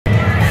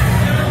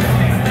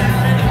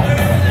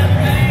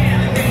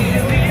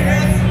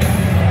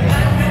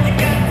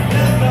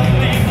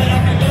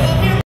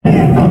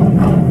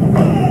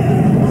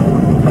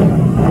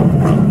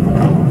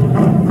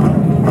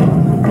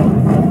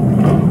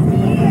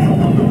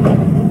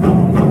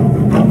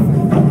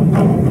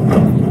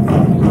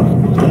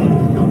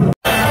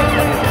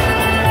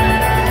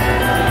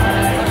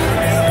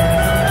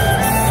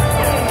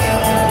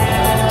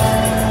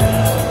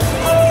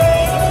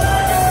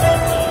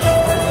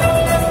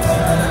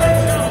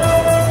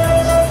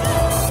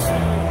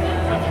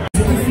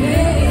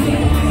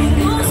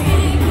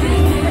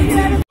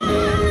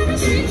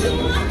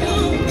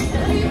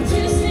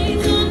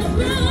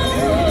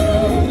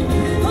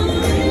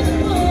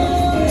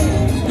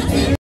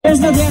There's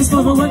no dance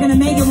floor, but we're gonna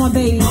make it one,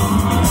 baby. Hey,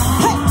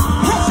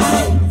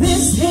 hey,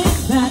 this hit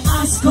that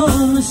I score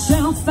on the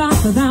shelf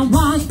after that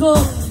white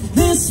gold.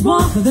 This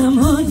one for them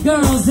hood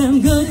girls, them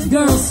good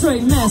girls,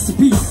 straight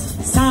masterpiece.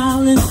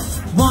 Silent,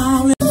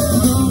 wild.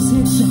 Girls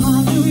hit you,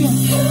 hallelujah.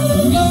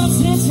 Girls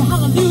hit you,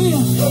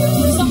 hallelujah.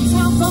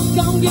 Sometimes I'm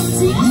gon' give it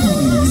to you.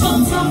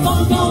 Sometimes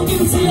I'm gon'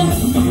 give it to you.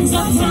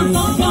 Sometimes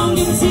I'm gon'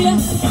 give it to you.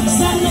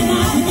 Saturday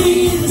night,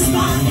 we in the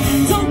spot.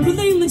 Don't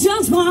believe me,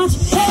 just watch.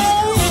 Hey.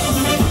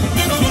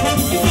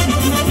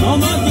 Oh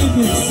my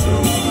goodness.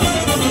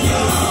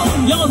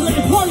 Y'all ready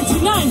to party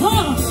tonight,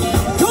 huh?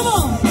 Come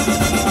on.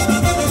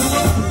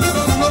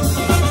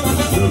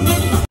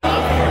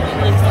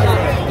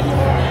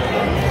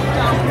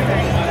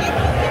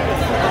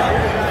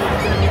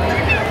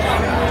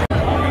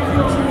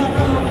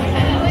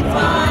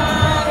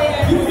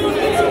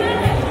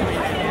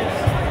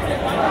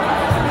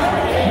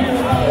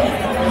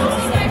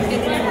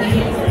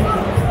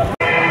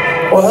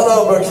 Well, hello,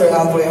 Berkshire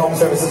Hathaway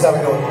HomeServices. How we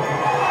doing?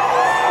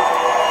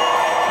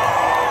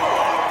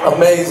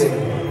 Amazing.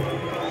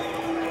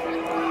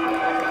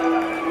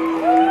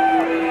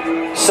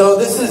 So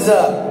this is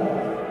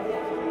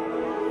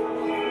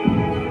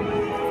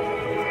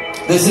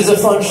a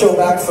fun show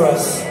back for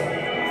us.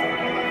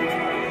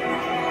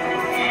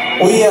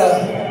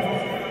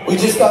 We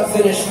just got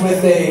finished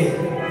with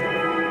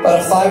about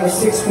a 5 or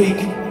 6 week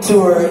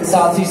tour in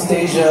Southeast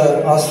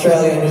Asia,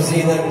 Australia, New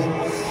Zealand,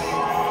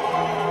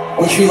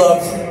 which we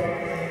loved.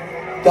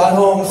 Got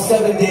home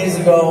 7 days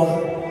ago,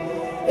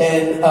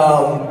 and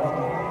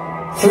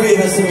 3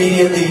 of us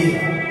immediately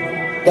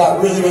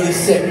got really, really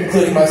sick,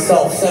 including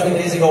myself. 7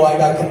 days ago, I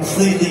got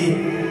completely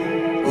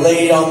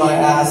laid on my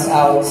ass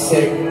out,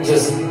 sick,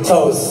 just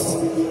toast.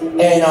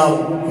 And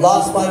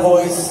lost my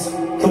voice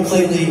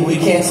completely. We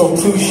canceled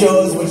 2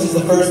 shows, which is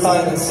the first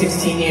time in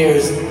 16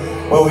 years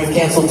where we've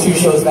canceled 2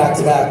 shows back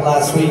to back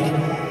last week.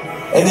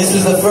 And this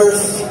is the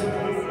first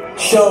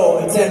show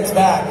attempt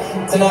back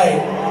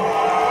tonight.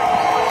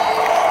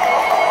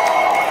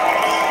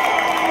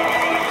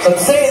 So I'm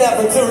saying that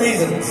for 2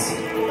 reasons.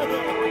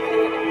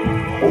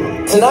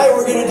 Tonight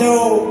we're gonna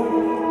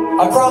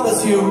do, I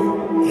promise you,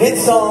 hit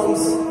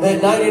songs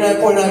that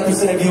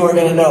 99.9% of you are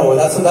gonna know.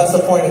 That's the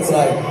point of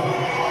tonight.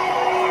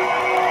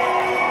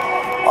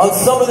 On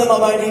some of them I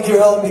might need your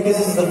help because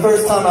this is the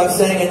first time I've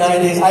sang in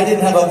 9 days. I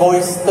didn't have a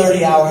voice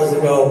 30 hours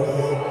ago.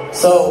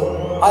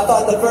 So I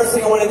thought the first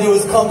thing I want to do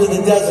is come to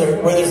the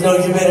desert where there's no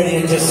humidity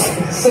and just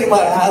sing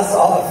my ass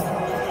off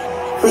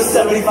for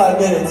 75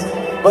 minutes.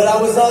 But I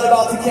was not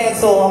about to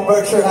cancel on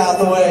Berkshire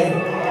Hathaway.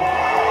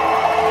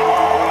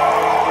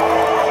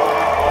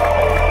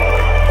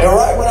 And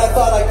right when I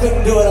thought I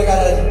couldn't do it, I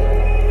got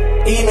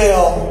an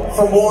email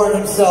from Warren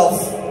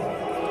himself.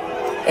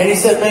 And he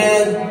said,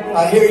 man,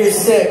 I hear you're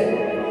sick.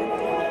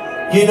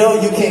 You know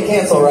you can't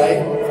cancel,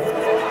 right?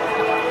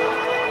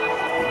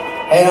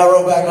 And I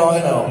wrote back, no, I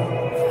know.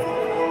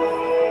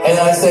 And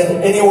I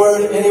said, any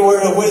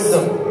word of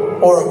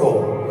wisdom,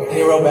 Oracle. And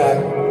he wrote back,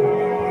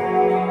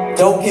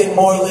 don't get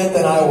more lit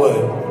than I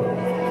would.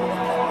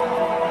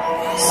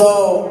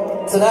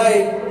 So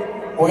tonight,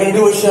 we're gonna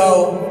do a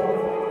show.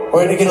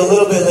 We're gonna get a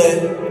little bit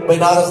lit, but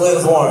not as lit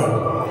as Warren.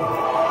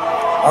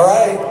 All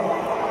right?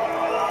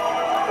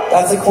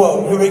 That's a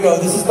quote. Here we go.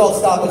 This is called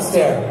Stop and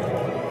Stare.